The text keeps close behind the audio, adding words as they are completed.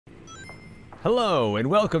Hello and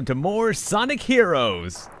welcome to more Sonic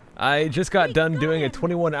Heroes. I just got done doing a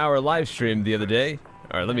 21-hour live stream the other day.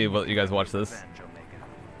 Alright, let me let you guys watch this.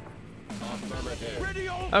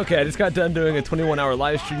 Okay, I just got done doing a 21-hour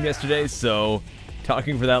live stream yesterday, so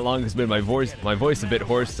talking for that long has made my voice a bit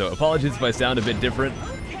hoarse, so apologies if I sound a bit different.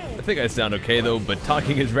 I think I sound okay though, but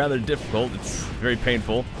talking is rather difficult. It's very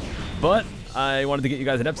painful. But I wanted to get you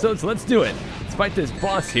guys an episode, so let's do it. Let's fight this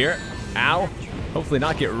boss here. Ow. Hopefully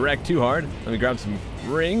not get wrecked too hard. Let me grab some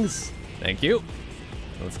rings. Thank you.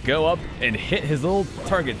 Let's go up and hit his little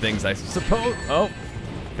target things, I suppose. Oh,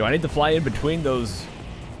 do I need to fly in between those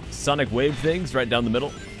sonic wave things right down the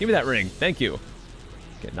middle? Give me that ring. Thank you.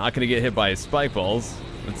 Okay, not gonna get hit by his spike balls.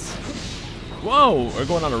 Let's... Whoa, we're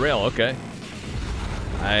going on a rail. Okay.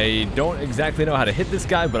 I don't exactly know how to hit this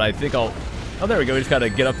guy, but I think I'll... Oh, there we go. We just gotta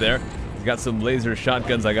get up there. He's got some laser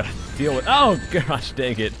shotguns I gotta deal with. Oh, gosh,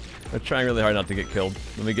 dang it. I'm trying really hard not to get killed.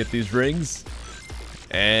 Let me get these rings.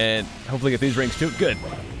 And hopefully get these rings too. Good.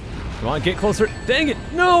 Come on, get closer. Dang it.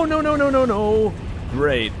 No, no, no, no, no, no.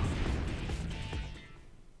 Great.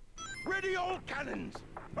 Ready all cannons.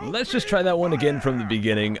 Let's just try that one again from the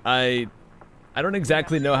beginning. I don't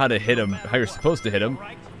exactly know how to hit him, how you're supposed to hit him.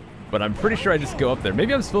 But I'm pretty sure I just go up there.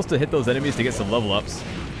 Maybe I'm supposed to hit those enemies to get some level ups.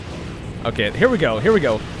 Okay, here we go. Here we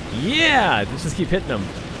go. Yeah! Let's just keep hitting them.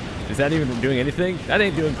 Is that even doing anything? That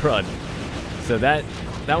ain't doing crud. So that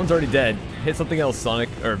one's already dead. Hit something else, Sonic.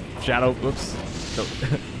 Or Shadow. Whoops.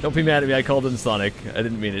 Don't be mad at me. I called him Sonic. I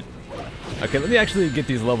didn't mean it. Okay, let me actually get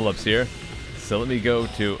these level ups here. So let me go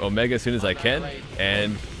to Omega as soon as I can.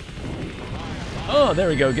 And... Oh, there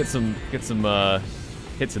we go. Get some hits in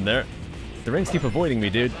there. The rings keep avoiding me,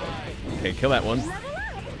 dude. Okay, kill that one.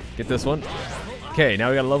 Get this one. Okay,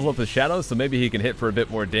 now we gotta level up the Shadow, so maybe he can hit for a bit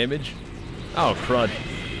more damage. Oh, crud.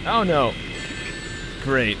 Oh, no.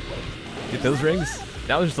 Great. Get those rings.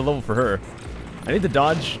 That was just a level for her. I need to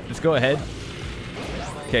dodge. Just go ahead.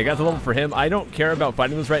 Okay, I got the level for him. I don't care about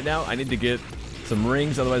fighting those right now. I need to get some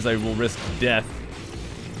rings, otherwise I will risk death.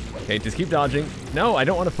 Okay, just keep dodging. No, I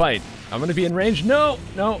don't want to fight. I'm gonna be in range. No,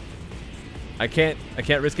 no. I can't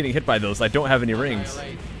risk getting hit by those. I don't have any rings.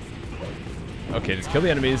 Okay, just kill the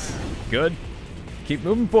enemies. Good. Keep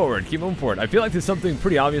moving forward. Keep moving forward. I feel like there's something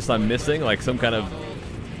pretty obvious I'm missing, like some kind of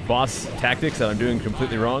boss tactics that I'm doing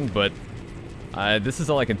completely wrong, but this is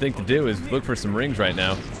all I can think to do is look for some rings right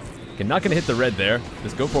now. Okay, not gonna hit the red there.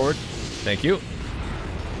 Just go forward. Thank you.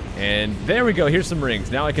 And there we go. Here's some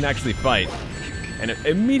rings. Now I can actually fight. And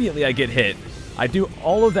immediately I get hit. I do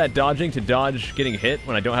all of that dodging to dodge getting hit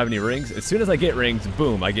when I don't have any rings. As soon as I get rings,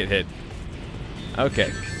 boom, I get hit.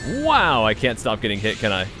 Okay. Wow, I can't stop getting hit,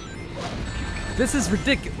 can I? This is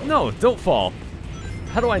ridiculous. No, don't fall.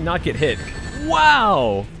 How do I not get hit?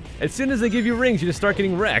 Wow! As soon as they give you rings, you just start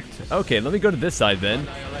getting wrecked. Okay, let me go to this side then.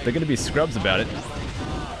 They're gonna be scrubs about it.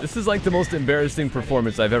 This is like the most embarrassing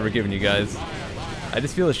performance I've ever given you guys. I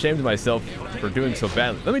just feel ashamed of myself for doing so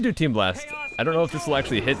badly. Let me do Team Blast. I don't know if this will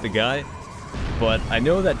actually hit the guy, but I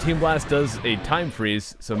know that Team Blast does a time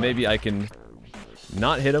freeze, so maybe I can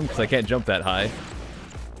not hit him because I can't jump that high.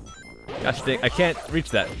 Gosh dang, I can't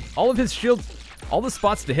reach that. All of his shields, all the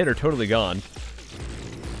spots to hit are totally gone.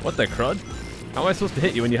 What the crud? How am I supposed to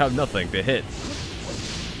hit you when you have nothing to hit?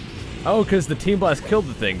 Oh, because the Team Blast killed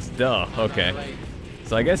the things. Duh, okay.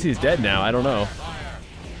 So I guess he's dead now, I don't know.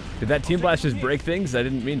 Did that Team Blast just break things? I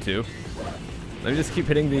didn't mean to. Let me just keep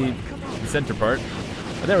hitting the center part.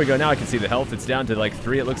 Oh, there we go, now I can see the health. It's down to like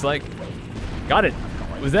 3, it looks like. Got it.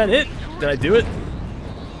 Was that it? Did I do it?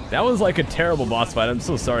 That was like a terrible boss fight. I'm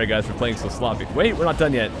so sorry, guys, for playing so sloppy. Wait, we're not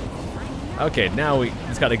done yet. Okay, now we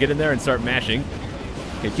just gotta get in there and start mashing.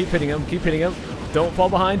 Okay, keep hitting him, keep hitting him. Don't fall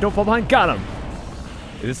behind, don't fall behind. Got him!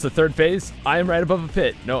 Is this the third phase? I am right above a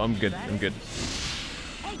pit. No, I'm good, I'm good.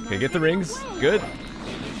 Okay, get the rings. Good.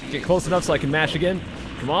 Get close enough so I can mash again.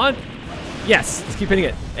 Come on. Yes, let's keep hitting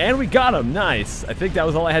it. And we got him, nice. I think that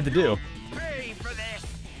was all I had to do.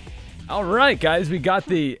 Alright guys, we got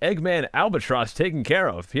the Eggman Albatross taken care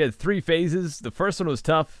of. He had 3 phases. The first one was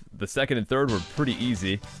tough. The second and third were pretty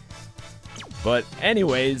easy. But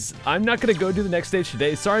anyways, I'm not going to go do the next stage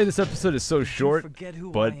today. Sorry this episode is so short,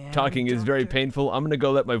 but talking is very painful. I'm going to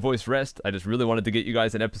go let my voice rest. I just really wanted to get you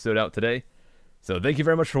guys an episode out today. So thank you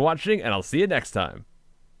very much for watching, and I'll see you next time.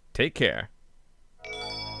 Take care.